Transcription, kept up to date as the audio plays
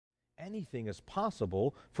anything is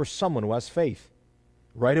possible for someone who has faith.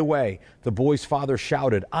 Right away, the boy's father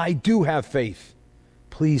shouted, "I do have faith.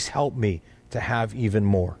 Please help me to have even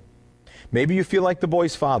more." Maybe you feel like the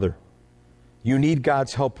boy's father. You need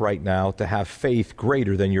God's help right now to have faith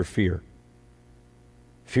greater than your fear.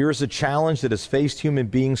 Fear is a challenge that has faced human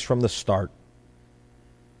beings from the start.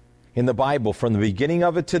 In the Bible, from the beginning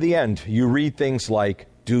of it to the end, you read things like,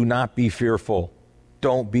 "Do not be fearful.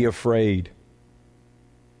 Don't be afraid.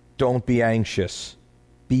 Don't be anxious.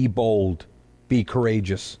 Be bold. Be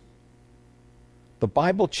courageous." The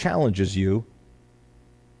Bible challenges you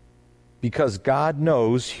because God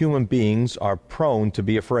knows human beings are prone to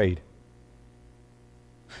be afraid.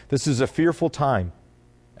 This is a fearful time,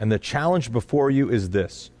 and the challenge before you is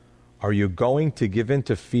this: are you going to give in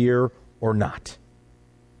to fear or not?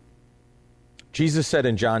 Jesus said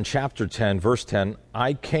in John chapter 10, verse 10,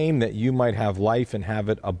 "I came that you might have life and have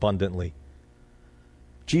it abundantly."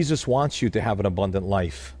 Jesus wants you to have an abundant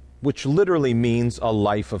life, which literally means a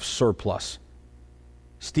life of surplus.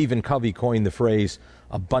 Stephen Covey coined the phrase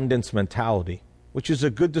abundance mentality, which is a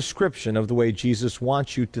good description of the way Jesus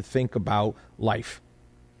wants you to think about life.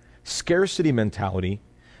 Scarcity mentality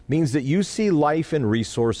means that you see life and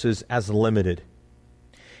resources as limited.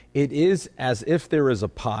 It is as if there is a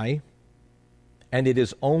pie, and it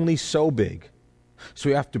is only so big, so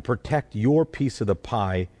you have to protect your piece of the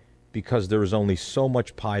pie because there is only so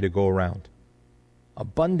much pie to go around.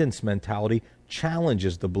 Abundance mentality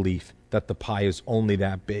challenges the belief that the pie is only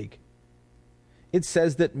that big. It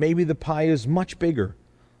says that maybe the pie is much bigger,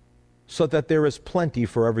 so that there is plenty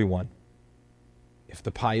for everyone. If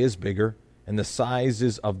the pie is bigger and the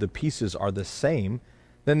sizes of the pieces are the same,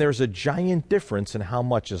 then there's a giant difference in how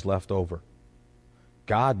much is left over.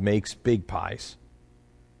 God makes big pies.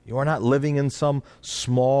 You are not living in some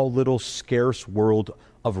small little scarce world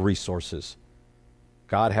of resources.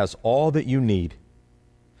 God has all that you need.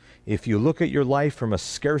 If you look at your life from a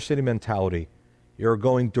scarcity mentality, you're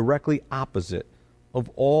going directly opposite of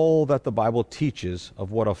all that the Bible teaches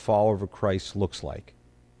of what a follower of Christ looks like.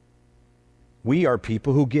 We are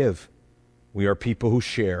people who give. We are people who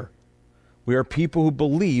share. We are people who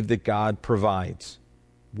believe that God provides.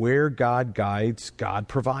 Where God guides, God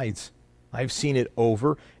provides. I've seen it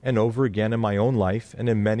over and over again in my own life and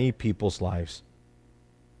in many people's lives.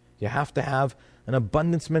 You have to have an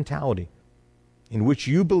abundance mentality in which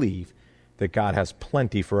you believe that God has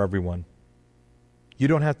plenty for everyone. You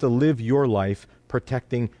don't have to live your life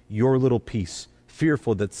protecting your little piece,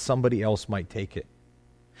 fearful that somebody else might take it.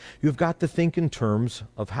 You've got to think in terms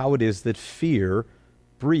of how it is that fear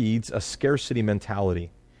breeds a scarcity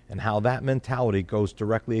mentality and how that mentality goes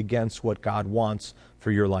directly against what God wants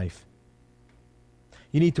for your life.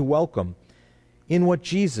 You need to welcome in what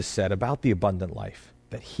Jesus said about the abundant life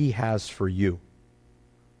that He has for you.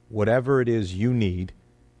 Whatever it is you need,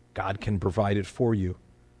 God can provide it for you.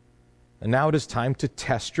 And now it is time to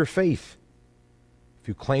test your faith. If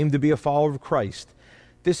you claim to be a follower of Christ,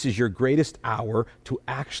 this is your greatest hour to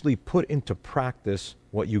actually put into practice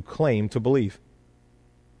what you claim to believe.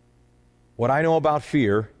 What I know about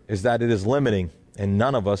fear is that it is limiting, and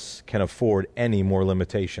none of us can afford any more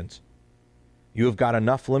limitations. You have got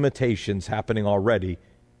enough limitations happening already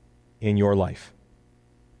in your life.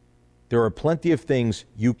 There are plenty of things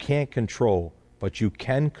you can't control, but you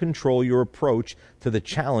can control your approach to the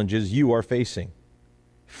challenges you are facing.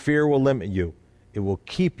 Fear will limit you. It will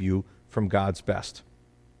keep you from God's best.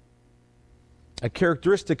 A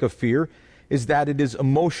characteristic of fear is that it is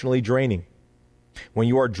emotionally draining. When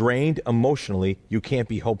you are drained emotionally, you can't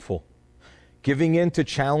be hopeful. Giving in to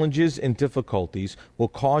challenges and difficulties will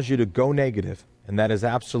cause you to go negative, and that is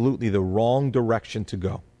absolutely the wrong direction to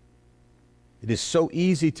go. It is so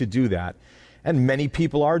easy to do that, and many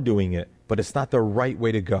people are doing it, but it's not the right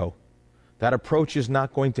way to go. That approach is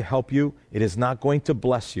not going to help you. It is not going to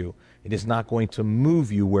bless you. It is not going to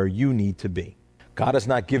move you where you need to be. God has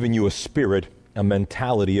not given you a spirit, a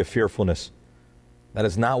mentality of fearfulness. That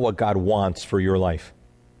is not what God wants for your life.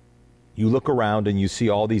 You look around and you see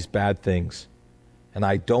all these bad things, and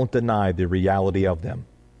I don't deny the reality of them.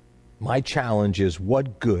 My challenge is,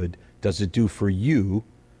 what good does it do for you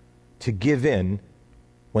to give in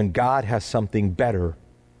when God has something better,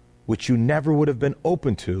 which you never would have been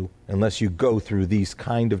open to unless you go through these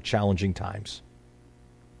kind of challenging times?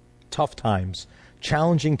 Tough times,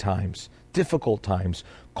 challenging times, difficult times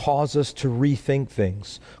cause us to rethink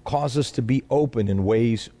things, cause us to be open in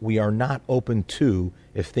ways we are not open to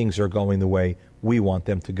if things are going the way we want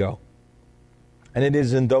them to go. And it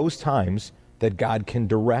is in those times that God can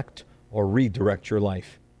direct or redirect your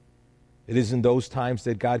life. It is in those times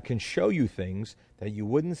that God can show you things that you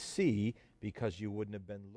wouldn't see because you wouldn't have been looking.